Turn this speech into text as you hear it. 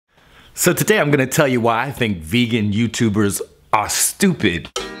So today I'm gonna tell you why I think vegan YouTubers are stupid.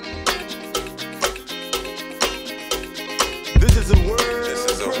 This is a world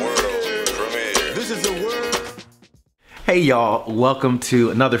premiere. This is a world. Hey y'all, welcome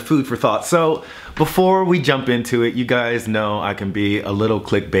to another Food for Thought. So before we jump into it, you guys know I can be a little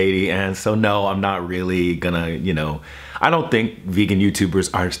clickbaity, and so no, I'm not really gonna, I don't think vegan YouTubers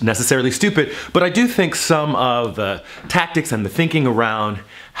are necessarily stupid, but I do think some of the tactics and the thinking around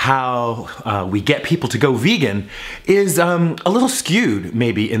how we get people to go vegan is a little skewed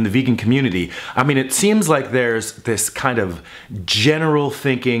maybe in the vegan community. I mean, it seems like there's this kind of general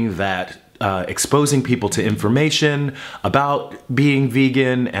thinking that exposing people to information about being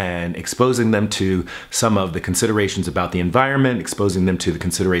vegan and exposing them to some of the considerations about the environment, exposing them to the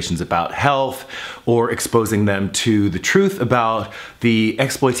considerations about health, or exposing them to the truth about the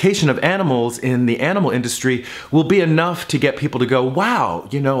exploitation of animals in the animal industry will be enough to get people to go, wow,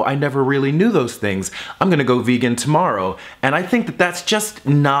 I never really knew those things. I'm gonna go vegan tomorrow. And I think that that's just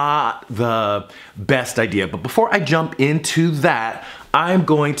not the best idea. But before I jump into that, I'm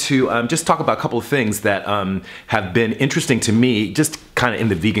going to just talk about a couple of things that have been interesting to me, just kind of in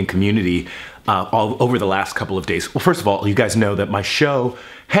the vegan community all over the last couple of days. Well, first of all, you guys know that my show,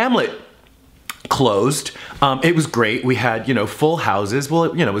 Hamlet, closed. It was great. We had, full houses. Well,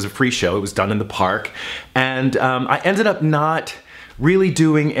 it was a free show. It was done in the park. And I ended up not really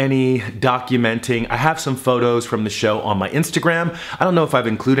doing any documenting. I have some photos from the show on my Instagram. I don't know if I've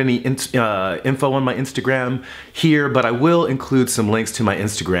included any info on my Instagram here, but I will include some links to my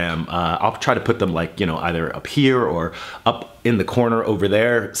Instagram. I'll try to put them either up here or up in the corner over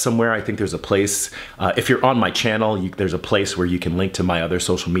there somewhere. I think there's a place, if you're on my channel, there's a place where you can link to my other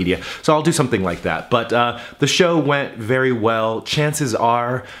social media. So I'll do something like that. But the show went very well. Chances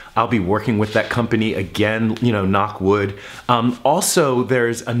are I'll be working with that company again, knock wood. Also,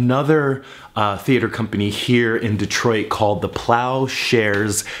 there's another theater company here in Detroit called the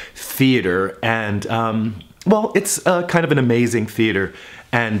Plowshares Theater. And well, it's kind of an amazing theater.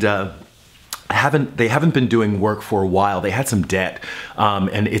 And they haven't been doing work for a while. They had some debt,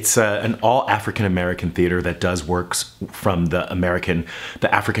 and it's an all African-American theater that does works from the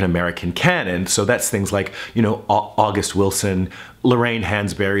African-American canon. So that's things like, August Wilson, Lorraine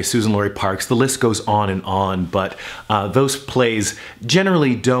Hansberry, Susan Laurie Parks, the list goes on and on, but those plays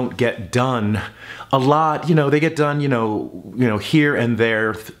generally don't get done a lot. They get done, here and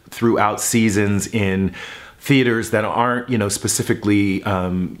there throughout seasons in theaters that aren't, specifically,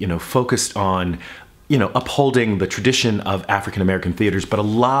 focused on, upholding the tradition of African-American theaters, but a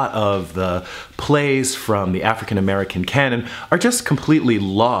lot of the plays from the African-American canon are just completely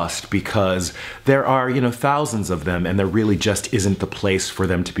lost because there are, thousands of them, and there really just isn't the place for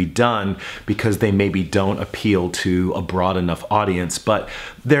them to be done because they maybe don't appeal to a broad enough audience. But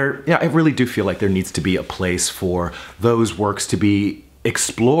I really do feel like there needs to be a place for those works to be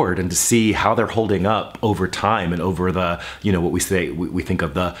explored and to see how they're holding up over time and over the, what we think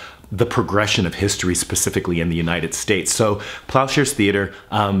of the progression of history specifically in the United States. So Plowshares Theater,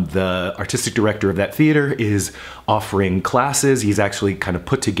 the artistic director of that theater is offering classes. He's actually kind of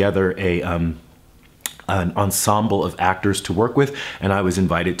put together an ensemble of actors to work with, and I was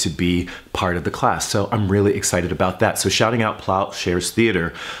invited to be part of the class. So I'm really excited about that. So shouting out Plowshares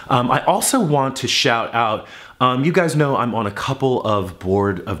Theater. I also want to shout out, you guys know I'm on a couple of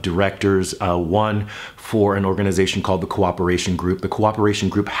board of directors, one for an organization called the Cooperation Group. The Cooperation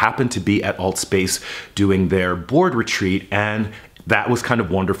Group happened to be at AltSpace doing their board retreat, and that was kind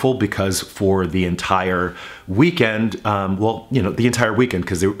of wonderful because for the entire weekend, the entire weekend,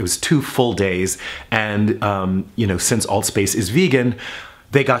 because it was 2 full days, and since AltSpace is vegan,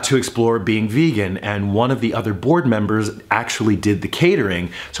 they got to explore being vegan, and one of the other board members actually did the catering,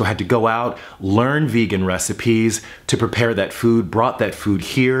 so had to go out, learn vegan recipes to prepare that food, brought that food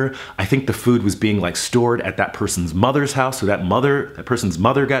here. I think the food was being stored at that person's mother's house, so that person's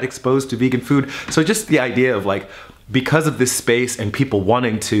mother got exposed to vegan food. So just the idea of because of this space and people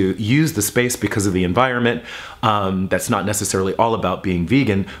wanting to use the space because of the environment, that's not necessarily all about being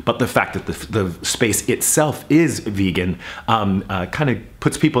vegan, but the fact that the space itself is vegan kind of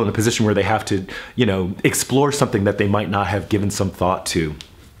puts people in a position where they have to, explore something that they might not have given some thought to.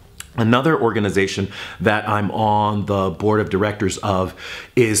 Another organization that I'm on the board of directors of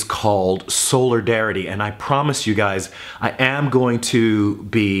is called Soulardarity, and I promise you guys, I am going to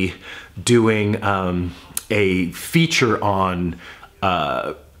be doing a feature on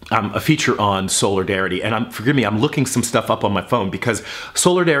Soulardarity, and forgive me, I'm looking some stuff up on my phone because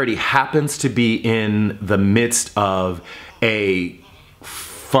Soulardarity happens to be in the midst of a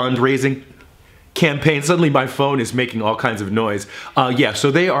fundraising campaign. Suddenly my phone is making all kinds of noise. Yeah,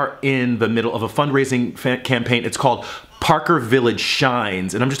 so they are in the middle of a fundraising campaign. It's called Parker Village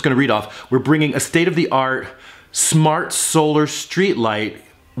Shines, and I'm just going to read off. We're bringing a state-of-the-art smart solar streetlight,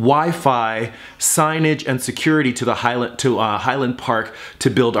 Wi-Fi, signage, and security to the Highland Park to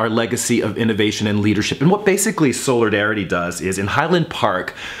build our legacy of innovation and leadership. And what basically Soulardarity does is in Highland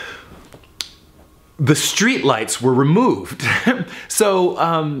Park, the streetlights were removed. So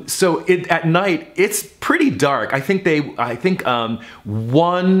at night it's pretty dark. I think only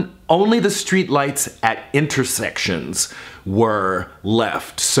the streetlights at intersections were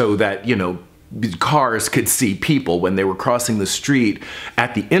left so that, you know, cars could see people when they were crossing the street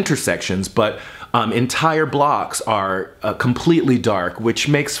at the intersections, but entire blocks are completely dark, which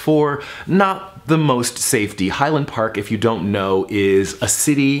makes for not the most safety. Highland Park, if you don't know, is a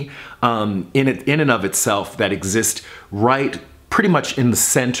city in and of itself that exists right pretty much in the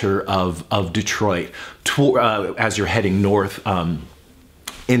center of Detroit, as you're heading north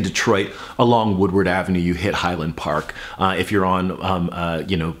in Detroit along Woodward Avenue. You hit Highland Park. If you're on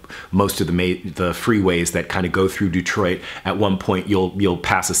you know, most of the freeways that kind of go through Detroit, at one point you'll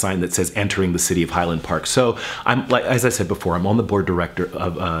pass a sign that says entering the city of Highland Park. So I'm, like, as I said before, I'm on the board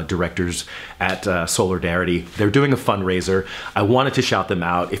of directors at Soulardarity. They're doing a fundraiser. I wanted to shout them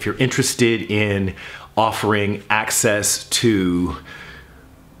out. If you're interested in offering access to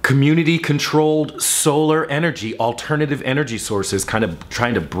community-controlled solar energy, alternative energy sources, kind of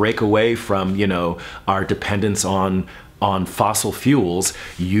trying to break away from, you know, our dependence on fossil fuels,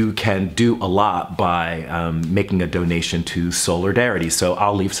 you can do a lot by making a donation to Soulardarity. So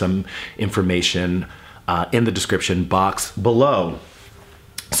I'll leave some information in the description box below.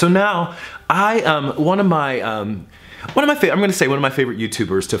 So now, one of my favorite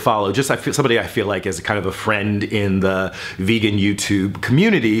YouTubers to follow, somebody I feel like is kind of a friend in the vegan YouTube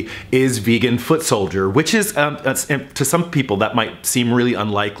community, is Vegan Footsoldier, which is, to some people that might seem really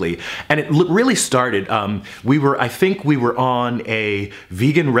unlikely. And it really started, I think we were on a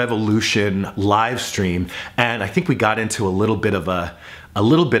Vegan Revolution live stream, and I think we got into a little bit of a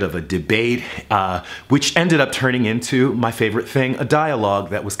debate, which ended up turning into my favorite thing, a dialogue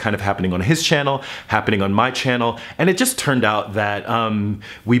that was kind of happening on his channel, happening on my channel, and it just turned out that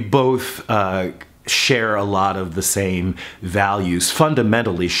we both share a lot of the same values,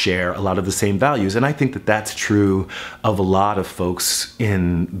 fundamentally share a lot of the same values, and I think that that's true of a lot of folks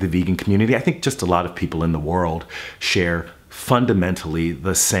in the vegan community. I think just a lot of people in the world share fundamentally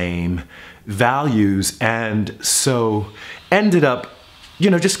the same values, and so ended up, you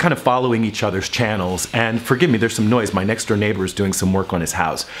know, just kind of following each other's channels. And forgive me, there's some noise. My next door neighbor is doing some work on his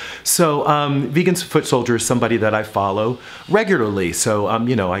house. So Vegan Footsoldier is somebody that I follow regularly. So I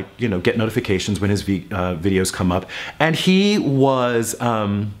get notifications when his videos come up. And he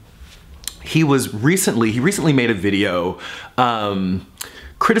recently made a video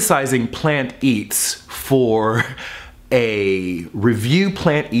criticizing Plant Eats for a review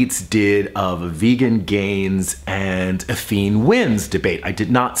Plant Eats did of a vegan Gains and Athene Wins debate. I did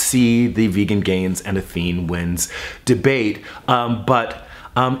not see the vegan Gains and Athene Wins debate, but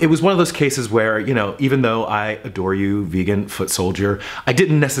it was one of those cases where, you know, even though I adore you, Vegan Footsoldier, I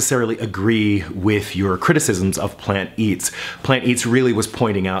didn't necessarily agree with your criticisms of Plant Eats. Plant Eats really was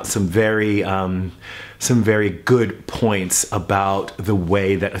pointing out some very good points about the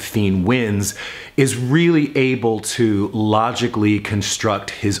way that Athene Wins is really able to logically construct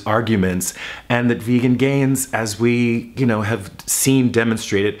his arguments, and that Vegan Gains, as we, you know, have seen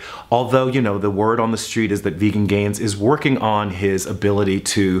demonstrated, although, you know, the word on the street is that Vegan Gains is working on his ability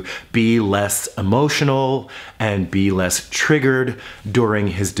to be less emotional and be less triggered during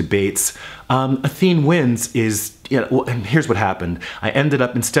his debates. Athene Wins is, you know, and here's what happened. I ended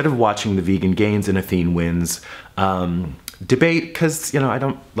up, instead of watching the Vegan Gains and Athene Wins debate, because, you know, I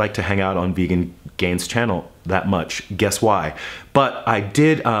don't like to hang out on Vegan Gains channel that much. Guess why? But I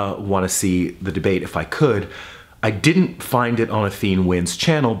did want to see the debate if I could. I didn't find it on Athene Wins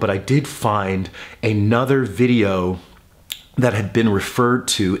channel, but I did find another video that had been referred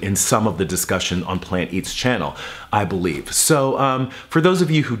to in some of the discussion on Plant Eats channel, I believe. So for those of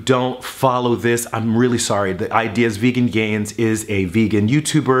you who don't follow this, I'm really sorry. The idea is Vegan Gains is a vegan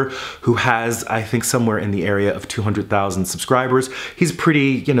YouTuber who has, I think, somewhere in the area of 200,000 subscribers. He's a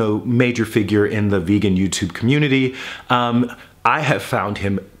pretty, you know, major figure in the vegan YouTube community. I have found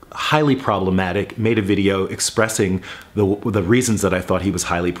him highly problematic, made a video expressing the reasons that I thought he was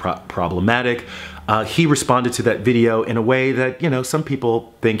highly problematic. He responded to that video in a way that, you know, some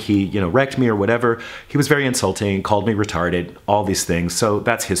people think he, you know, wrecked me or whatever. He was very insulting, called me retarded, all these things. So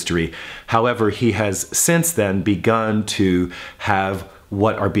that's history. However, he has since then begun to have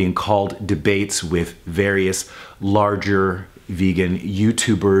what are being called debates with various larger vegan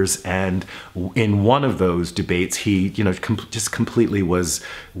YouTubers, and in one of those debates, he, just completely was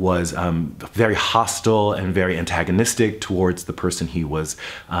very hostile and very antagonistic towards the person he was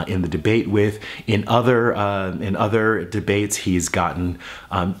in the debate with. In other debates, he's gotten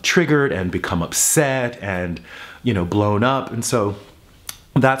triggered and become upset and blown up, and so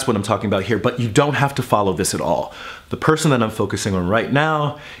that's what I'm talking about here. But you don't have to follow this at all. The person that I'm focusing on right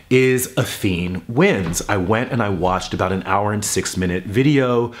now is Athenewins. I went and I watched about an 1 hour and 6 minute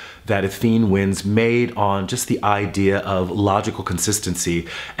video that Athenewins made on just the idea of logical consistency.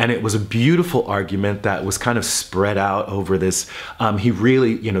 And it was a beautiful argument that was kind of spread out over this. He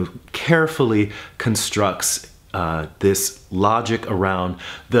really, carefully constructs this logic around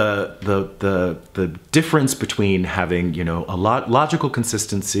the difference between having a logical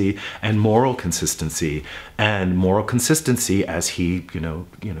consistency and moral consistency. And moral consistency, as he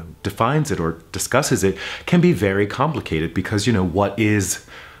defines it or discusses it, can be very complicated because what is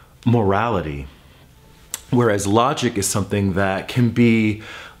morality? Whereas logic is something that can be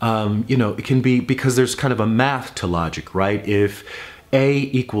it can be, because there's kind of a math to logic, right? If A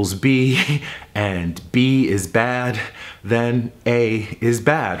equals B and B is bad, then A is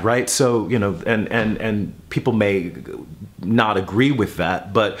bad, right? So, and people may not agree with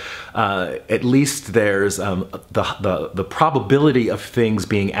that, but at least there's the probability of things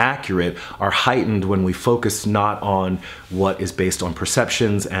being accurate are heightened when we focus not on what is based on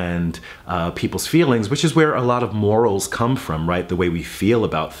perceptions and people's feelings, which is where a lot of morals come from, right? The way we feel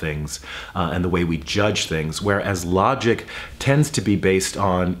about things and the way we judge things, whereas logic tends to be based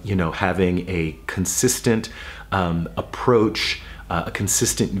on, having a consistent approach, a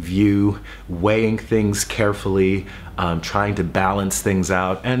consistent view, weighing things carefully, trying to balance things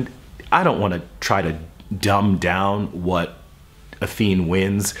out. And I don't want to try to dumb down what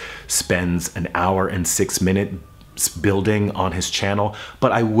Athenewins spends an 1 hour and 6 minutes building on his channel,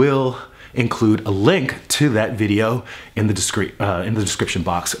 but I will include a link to that video in the description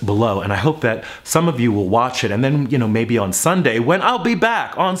box below. And I hope that some of you will watch it, and then maybe on Sunday, when I'll be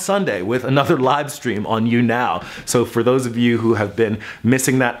back on Sunday with another live stream on YouNow. So for those of you who have been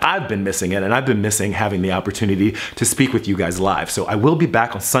missing that, I've been missing it, and I've been missing having the opportunity to speak with you guys live. So I will be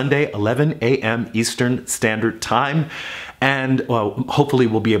back on Sunday, 11 a.m. Eastern Standard Time. And well, hopefully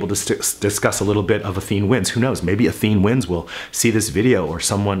we'll be able to discuss a little bit of Athenewins. Who knows, maybe Athenewins will see this video, or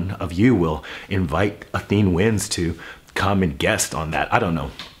someone of you will invite Athenewins to come and guest on that. I don't know.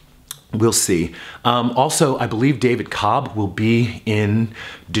 We'll see. Also, I believe David Cobb will be in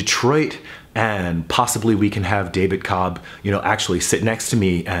Detroit, and possibly we can have David Cobb, actually sit next to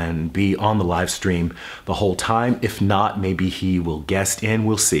me and be on the live stream the whole time. If not, maybe he will guest in.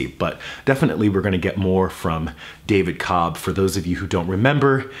 We'll see. But definitely we're going to get more from David Cobb. For those of you who don't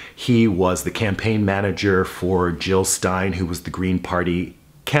remember, he was the campaign manager for Jill Stein, who was the Green Party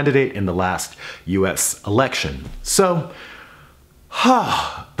candidate in the last US election. So,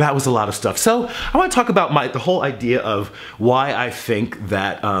 that was a lot of stuff. So I want to talk about the whole idea of why I think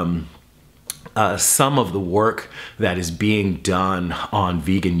that some of the work that is being done on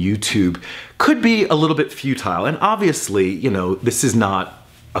vegan YouTube could be a little bit futile. And obviously, this is not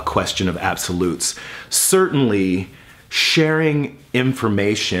a question of absolutes. Certainly, sharing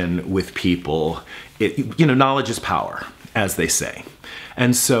information with people, knowledge is power, as they say.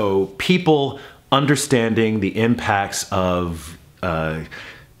 And so people understanding the impacts of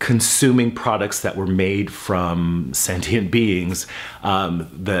consuming products that were made from sentient beings,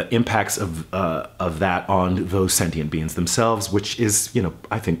 the impacts of that on those sentient beings themselves, which is,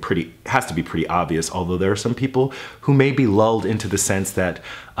 I think has to be pretty obvious, although there are some people who may be lulled into the sense that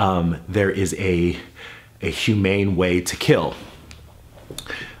there is a humane way to kill.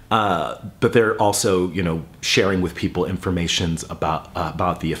 But they're also, sharing with people informations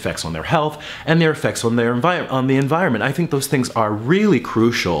about the effects on their health and their effects on the environment. I think those things are really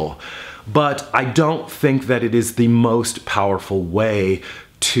crucial, but I don't think that it is the most powerful way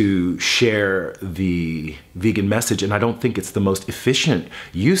to share the vegan message, and I don't think it's the most efficient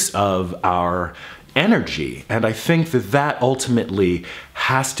use of our energy. And I think that ultimately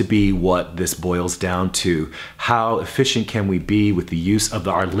has to be what this boils down to. How efficient can we be with the use of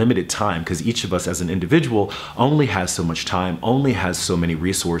our limited time? Because each of us as an individual only has so much time, only has so many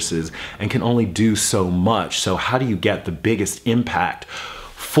resources, and can only do so much. So how do you get the biggest impact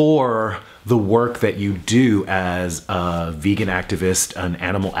for the work that you do as a vegan activist, an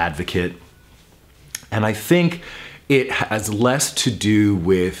animal advocate? And I think it has less to do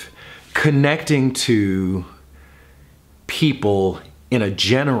with connecting to people in a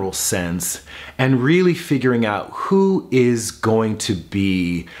general sense and really figuring out who is going to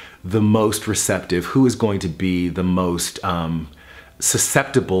be the most receptive, who is going to be the most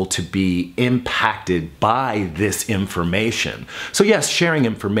susceptible to be impacted by this information. So yes, sharing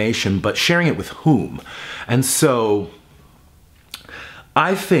information, but sharing it with whom? And so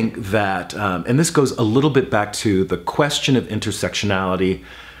I think that, and this goes a little bit back to the question of intersectionality.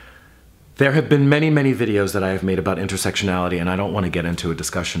 There have been many, many videos that I have made about intersectionality, and I don't want to get into a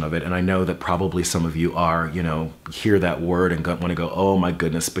discussion of it. And I know that probably some of you are, hear that word and want to go, oh my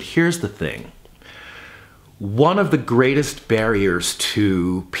goodness. But here's the thing. One of the greatest barriers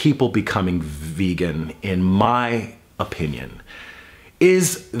to people becoming vegan, in my opinion,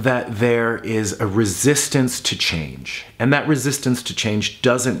 is that there is a resistance to change. And that resistance to change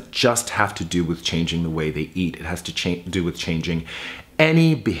doesn't just have to do with changing the way they eat. It has to do with changing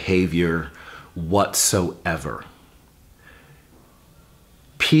any behavior whatsoever.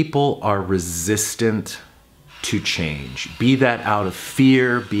 People are resistant to change, be that out of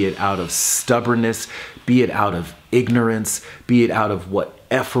fear, be it out of stubbornness, be it out of ignorance, be it out of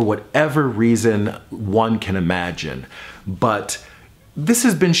for whatever reason one can imagine. But this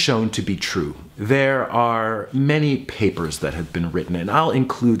has been shown to be true. There are many papers that have been written, and I'll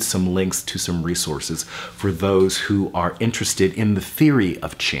include some links to some resources for those who are interested in the theory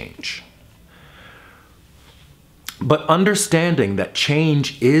of change. But understanding that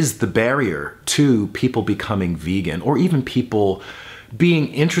change is the barrier to people becoming vegan, or even people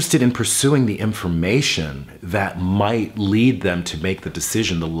being interested in pursuing the information that might lead them to make the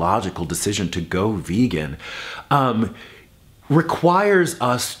decision, the logical decision to go vegan, requires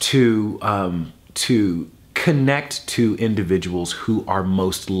us to connect to individuals who are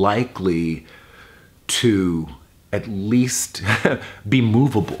most likely to at least be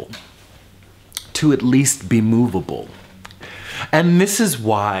movable. And this is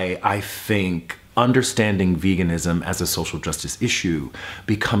why I think understanding veganism as a social justice issue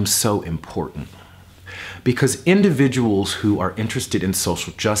becomes so important. Because individuals who are interested in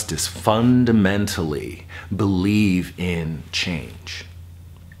social justice fundamentally believe in change.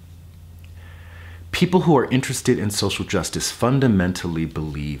 People who are interested in social justice fundamentally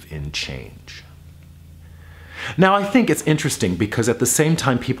believe in change. Now, I think it's interesting because at the same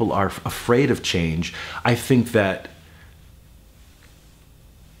time people are afraid of change, I think that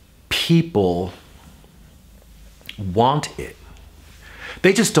people want it.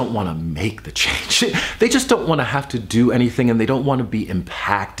 They just don't want to make the change. They just don't want to have to do anything, and they don't want to be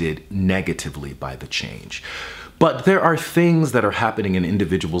impacted negatively by the change. But there are things that are happening in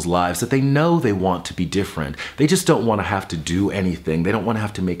individuals' lives that they know they want to be different. They just don't want to have to do anything. They don't want to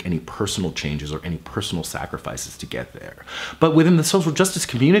have to make any personal changes or any personal sacrifices to get there. But within the social justice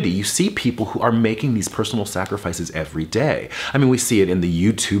community, you see people who are making these personal sacrifices every day. I mean, we see it in the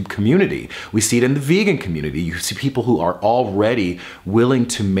YouTube community. We see it in the vegan community. You see people who are already willing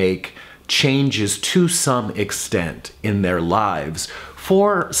to make changes to some extent in their lives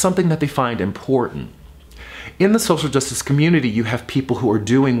for something that they find important. In the social justice community, you have people who are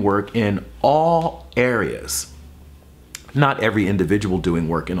doing work in all areas. Not every individual doing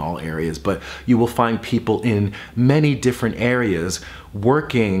work in all areas, but you will find people in many different areas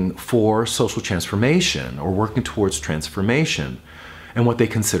working for social transformation or working towards transformation and what they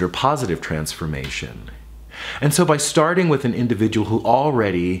consider positive transformation. And so by starting with an individual who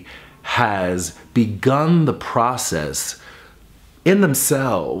already has begun the process in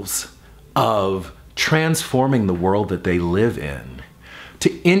themselves of transforming the world that they live in,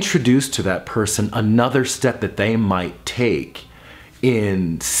 to introduce to that person another step that they might take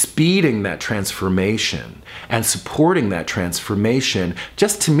in speeding that transformation and supporting that transformation,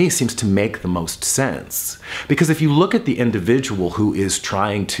 just to me seems to make the most sense. Because if you look at the individual who is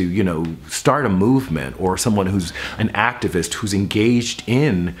trying to, start a movement, or someone who's an activist who's engaged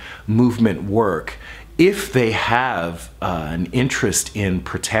in movement work, if they have an interest in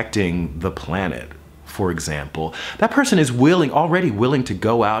protecting the planet, for example, that person is already willing to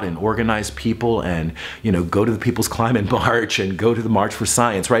go out and organize people and, go to the People's Climate March and go to the March for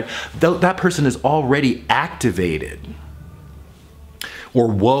Science, right? That person is already activated, or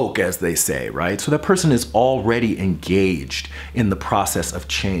woke, as they say, right? So that person is already engaged in the process of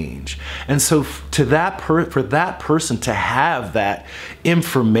change. And so for that person to have that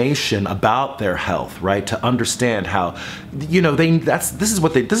information about their health, right? To understand how, this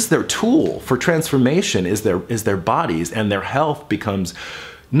is their tool for transformation, is their bodies, and their health becomes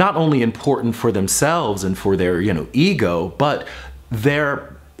not only important for themselves and for their, ego, but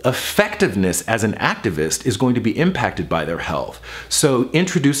their effectiveness as an activist is going to be impacted by their health. So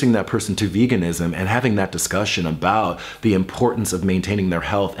introducing that person to veganism and having that discussion about the importance of maintaining their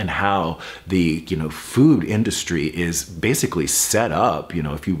health and how the, you know, food industry is basically set up, you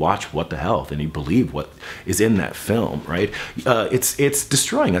know, if you watch What the Health and you believe what is in that film, right? It's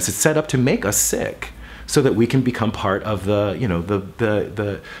destroying us. It's set up to make us sick, so that we can become part of the, you know,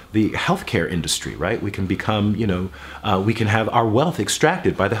 the healthcare industry, right? We can become, you know, we can have our wealth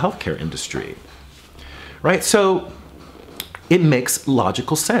extracted by the healthcare industry, right? So it makes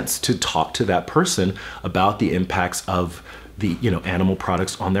logical sense to talk to that person about the impacts of the, you know, animal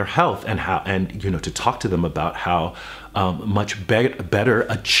products on their health, and how, and, you know, to talk to them about how much better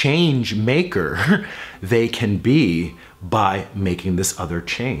a change maker they can be by making this other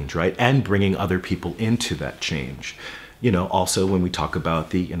change, right? And bringing other people into that change. You know, also when we talk about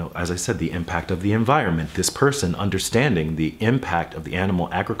the, you know, as I said, the impact of the environment, this person understanding the impact of the animal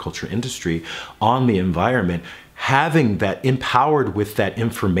agriculture industry on the environment, having that, empowered with that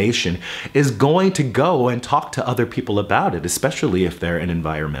information, is going to go and talk to other people about it, especially if they're an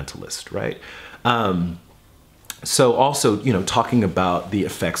environmentalist, right? So also, you know, talking about the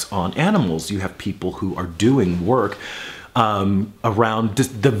effects on animals, you have people who are doing work around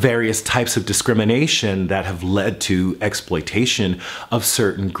the various types of discrimination that have led to exploitation of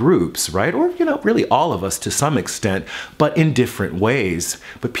certain groups, right? Or, you know, really all of us to some extent, but in different ways.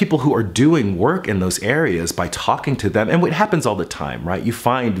 But people who are doing work in those areas, by talking to them, and it happens all the time, right? You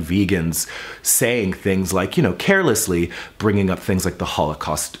find vegans saying things like, you know, carelessly bringing up things like the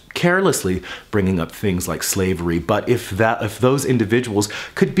Holocaust, carelessly bringing up things like slavery. But if those individuals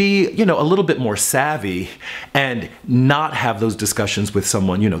could be, you know, a little bit more savvy and not have those discussions with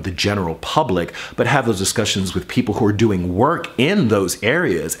someone, you know, the general public, but have those discussions with people who are doing work in those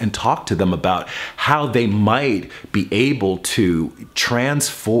areas, and talk to them about how they might be able to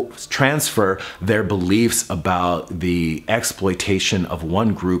transfer their beliefs about the exploitation of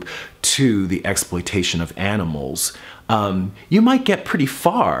one group to the exploitation of animals, you might get pretty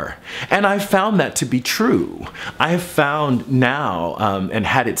far. And I've found that to be true. I have found now, and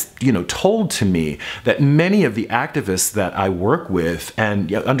had it, you know, told to me, that many of the activists that I work with,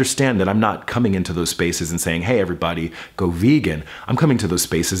 and understand that I'm not coming into those spaces and saying, hey, everybody, go vegan. I'm coming to those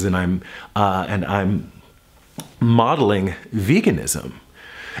spaces and I'm modeling veganism.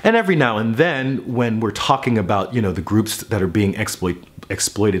 And every now and then, when we're talking about, you know, the groups that are being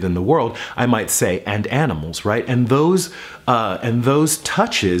exploited in the world, I might say, and animals, right? And those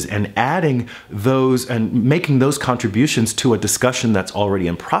touches, and adding those and making those contributions to a discussion that's already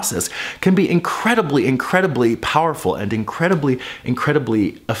in process, can be incredibly, incredibly powerful and incredibly,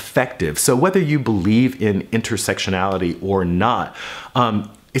 incredibly effective. So whether you believe in intersectionality or not,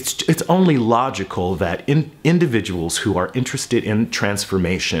 it's only logical that individuals who are interested in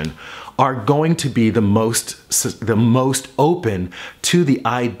transformation are going to be the most open to the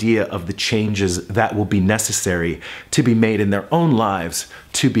idea of the changes that will be necessary to be made in their own lives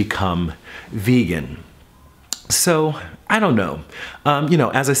to become vegan. So, I don't know. You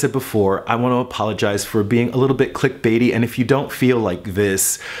know, as I said before, I want to apologize for being a little bit clickbaity, and if you don't feel like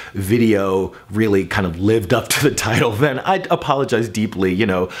this video really kind of lived up to the title, then I apologize deeply. You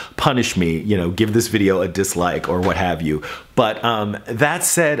know, punish me, you know, give this video a dislike or what have you. But that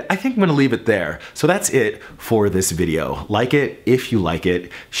said, I think I'm gonna leave it there. So that's it for this video. Like it if you like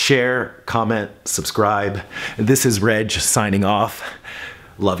it, share, comment, subscribe. This is Reg signing off.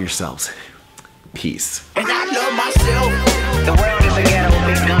 Love yourselves. Peace. And I love myself. The world is a ghetto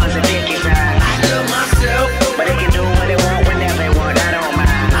with big guns and